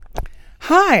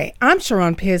Hi, I'm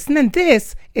Sharon Pearson, and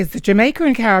this is the Jamaica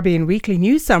and Caribbean Weekly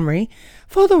News Summary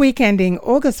for the week ending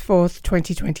August 4th,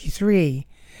 2023.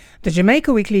 The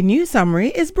Jamaica Weekly News Summary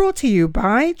is brought to you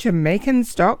by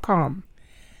Jamaicans.com.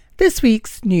 This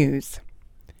week's news.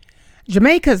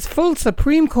 Jamaica's full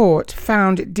Supreme Court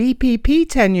found DPP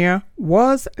tenure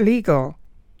was legal.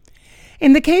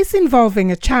 In the case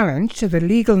involving a challenge to the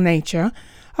legal nature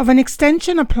of an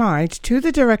extension applied to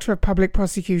the Director of Public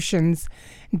Prosecutions,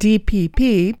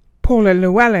 DPP, Paula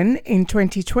Llewellyn, in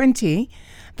 2020,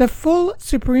 the full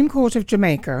Supreme Court of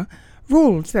Jamaica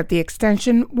ruled that the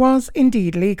extension was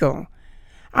indeed legal.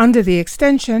 Under the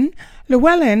extension,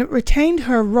 Llewellyn retained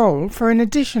her role for an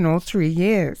additional 3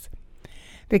 years.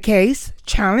 The case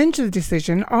challenged the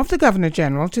decision of the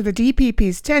Governor-General to the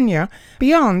DPP's tenure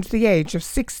beyond the age of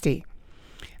 60.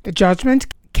 The judgment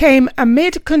came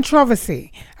amid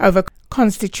controversy over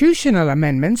constitutional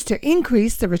amendments to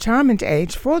increase the retirement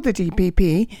age for the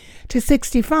DPP to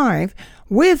 65,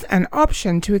 with an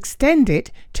option to extend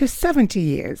it to 70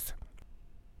 years.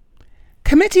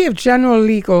 Committee of General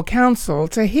Legal Counsel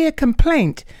to hear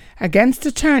complaint against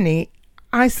attorney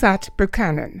Isat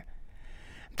Buchanan.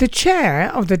 The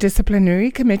chair of the Disciplinary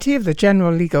Committee of the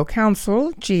General Legal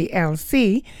Counsel,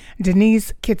 GLC,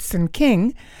 Denise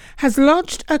Kitson-King, has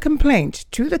lodged a complaint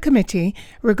to the committee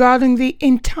regarding the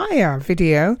entire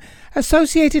video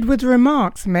associated with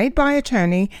remarks made by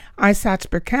attorney Isat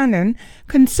Buchanan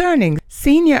concerning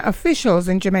senior officials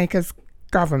in Jamaica's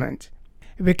government.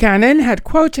 Buchanan had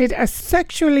quoted a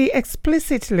sexually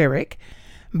explicit lyric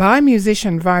by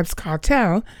musician Vybz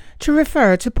Kartel to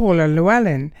refer to Paula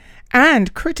Llewellyn,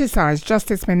 and criticized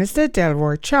Justice Minister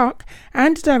Delroy Chuck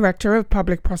and Director of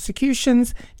Public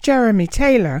Prosecutions Jeremy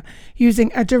Taylor using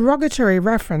a derogatory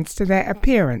reference to their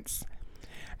appearance.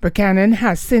 Buchanan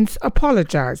has since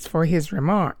apologized for his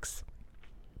remarks.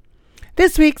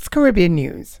 This week's Caribbean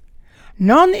news.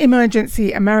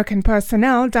 Non-emergency American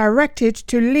personnel directed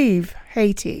to leave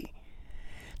Haiti.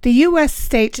 The U.S.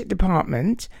 State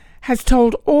Department has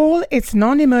told all its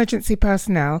non-emergency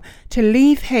personnel to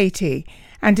leave Haiti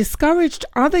and discouraged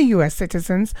other U.S.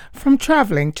 citizens from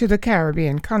traveling to the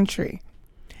Caribbean country.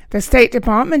 The State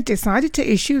Department decided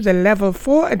to issue the Level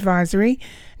 4 advisory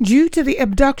due to the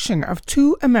abduction of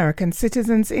 2 American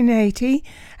citizens in Haiti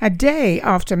a day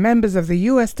after members of the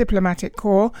U.S. Diplomatic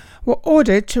Corps were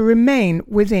ordered to remain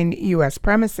within U.S.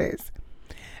 premises.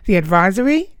 The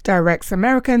advisory directs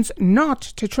Americans not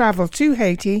to travel to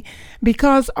Haiti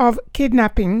because of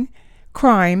kidnapping,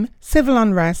 crime, civil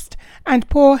unrest, and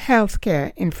poor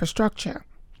healthcare infrastructure.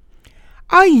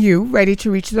 Are you ready to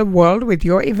reach the world with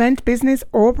your event, business,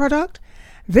 or product?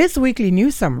 This weekly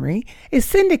news summary is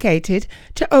syndicated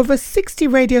to over 60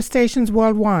 radio stations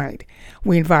worldwide.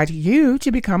 We invite you to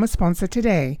become a sponsor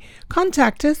today.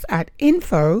 Contact us at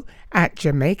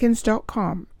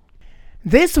info@jamaicans.com.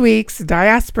 This week's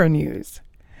diaspora news.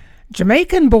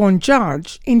 Jamaican-born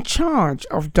judge in charge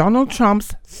of Donald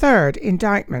Trump's 3rd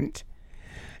indictment.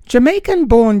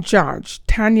 Jamaican-born judge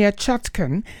Tanya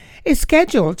Chutkan is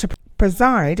scheduled to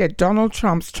preside at Donald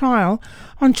Trump's trial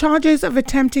on charges of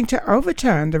attempting to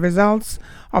overturn the results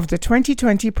of the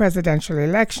 2020 presidential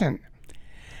election.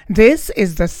 This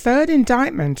is the 3rd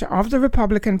indictment of the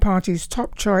Republican Party's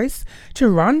top choice to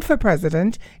run for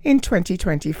president in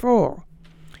 2024.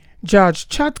 Judge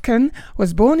Chutkan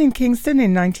was born in Kingston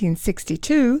in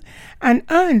 1962 and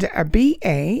earned a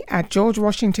BA at George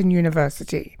Washington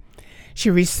University. She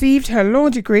received her law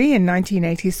degree in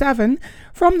 1987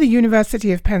 from the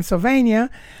University of Pennsylvania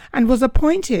and was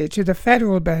appointed to the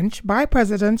federal bench by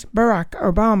President Barack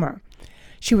Obama.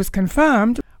 She was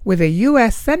confirmed with a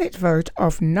U.S. Senate vote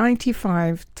of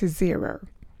 95-0.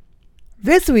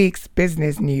 This week's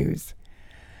business news.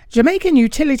 Jamaican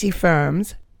utility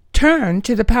firms turn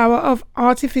to the power of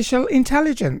artificial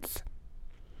intelligence.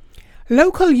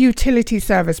 Local utility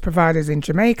service providers in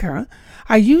Jamaica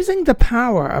are using the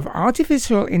power of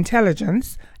artificial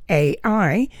intelligence,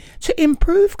 AI, to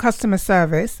improve customer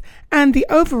service and the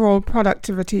overall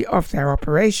productivity of their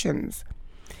operations.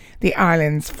 The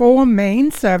island's 4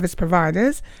 main service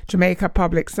providers, Jamaica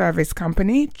Public Service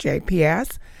Company,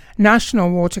 JPS, National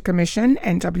Water Commission,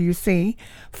 NWC,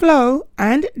 Flow,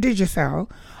 and Digicel,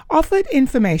 offered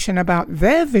information about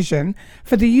their vision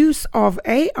for the use of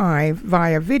AI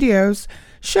via videos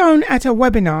shown at a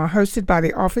webinar hosted by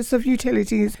the Office of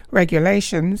Utilities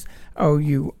Regulations,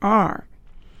 OUR.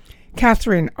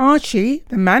 Catherine Archie,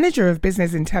 the Manager of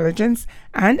Business Intelligence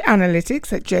and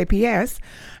Analytics at JPS,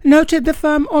 noted the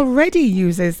firm already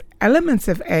uses elements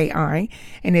of AI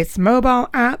in its mobile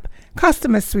app,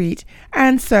 customer suite,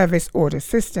 and service order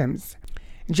systems.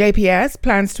 JPS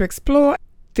plans to explore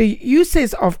the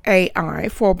uses of AI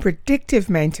for predictive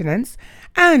maintenance,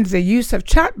 and the use of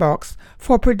chatbots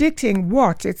for predicting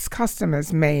what its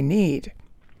customers may need.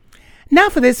 Now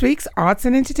for this week's arts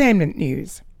and entertainment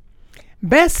news.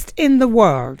 Best in the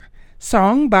World,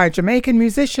 song by Jamaican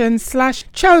musicians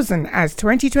 / chosen as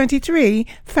 2023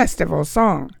 festival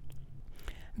song.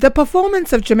 The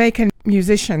performance of Jamaican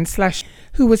musician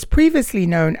 / who was previously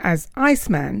known as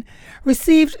Iceman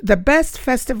received the Best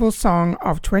Festival Song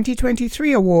of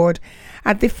 2023 award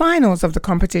at the finals of the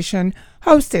competition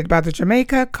hosted by the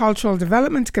Jamaica Cultural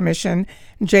Development Commission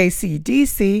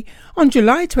JCDC on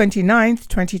July 29,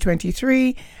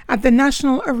 2023 at the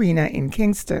National Arena in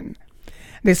Kingston.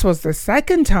 This was the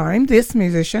second time this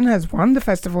musician has won the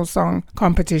Festival Song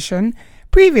competition,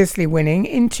 previously winning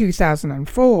in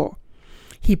 2004.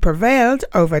 He prevailed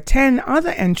over 10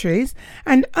 other entries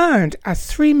and earned a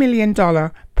 $3 million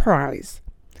prize.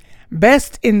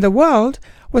 Best in the World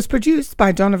was produced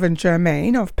by Donovan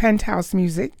Germain of Penthouse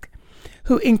Music,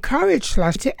 who encouraged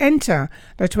 / to enter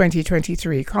the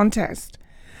 2023 contest.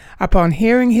 Upon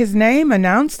hearing his name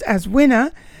announced as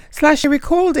winner, /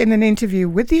 recalled in an interview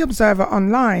with The Observer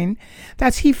Online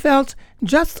that he felt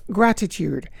just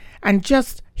gratitude and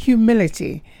just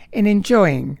humility in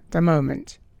enjoying the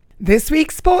moment. This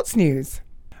week's sports news.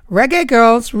 Reggae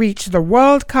girls reach the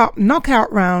World Cup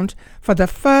knockout round for the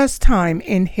first time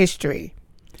in history.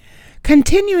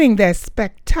 Continuing their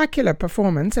spectacular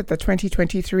performance at the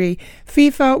 2023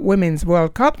 FIFA Women's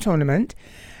World Cup tournament,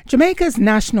 Jamaica's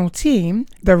national team,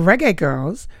 the Reggae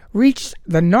Girls, reached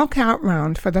the knockout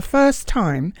round for the first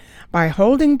time by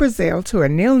holding Brazil to a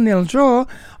 0-0 draw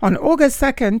on August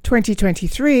 2,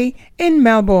 2023 in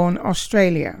Melbourne,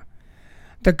 Australia.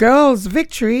 The girls'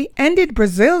 victory ended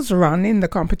Brazil's run in the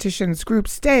competition's group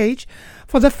stage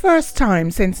for the first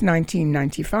time since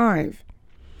 1995.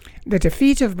 The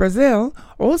defeat of Brazil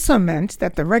also meant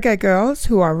that the Reggae Girls,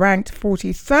 who are ranked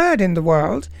 43rd in the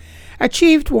world,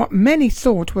 achieved what many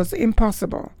thought was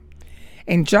impossible.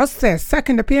 In just their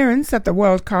second appearance at the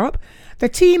World Cup, the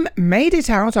team made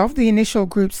it out of the initial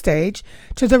group stage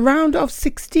to the round of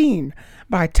 16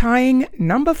 by tying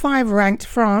number 5 ranked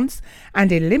France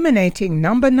and eliminating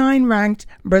number 9 ranked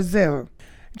Brazil.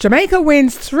 Jamaica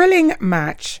wins thrilling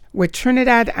match with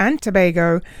Trinidad and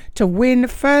Tobago to win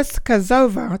first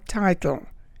CASOVA title.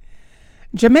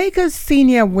 Jamaica's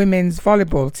senior women's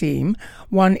volleyball team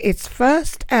won its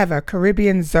first ever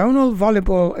Caribbean Zonal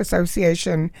Volleyball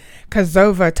Association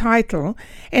CASOVA title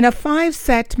in a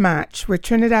 5-set match with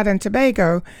Trinidad and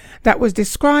Tobago that was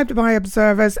described by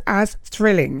observers as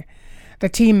thrilling. The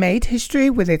team made history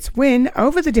with its win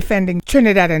over the defending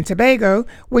Trinidad and Tobago,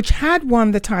 which had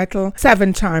won the title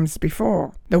 7 times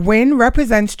before. The win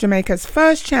represents Jamaica's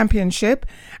first championship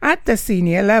at the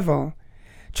senior level.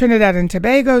 Trinidad and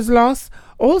Tobago's loss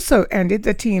also ended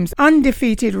the team's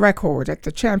undefeated record at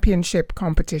the championship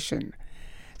competition.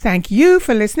 Thank you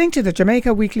for listening to the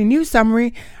Jamaica Weekly News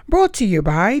Summary, brought to you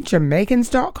by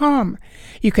Jamaicans.com.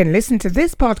 You can listen to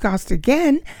this podcast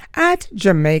again at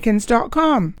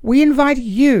Jamaicans.com. We invite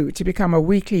you to become a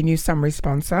Weekly News Summary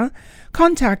sponsor.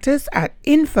 Contact us at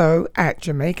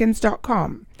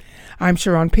info@Jamaicans.com. I'm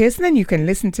Sharon Pearson, and you can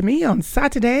listen to me on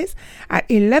Saturdays at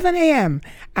 11 a.m.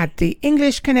 at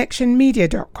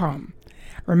theenglishconnectionmedia.com.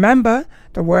 Remember,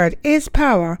 the word is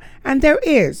power, and there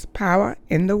is power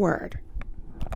in the word.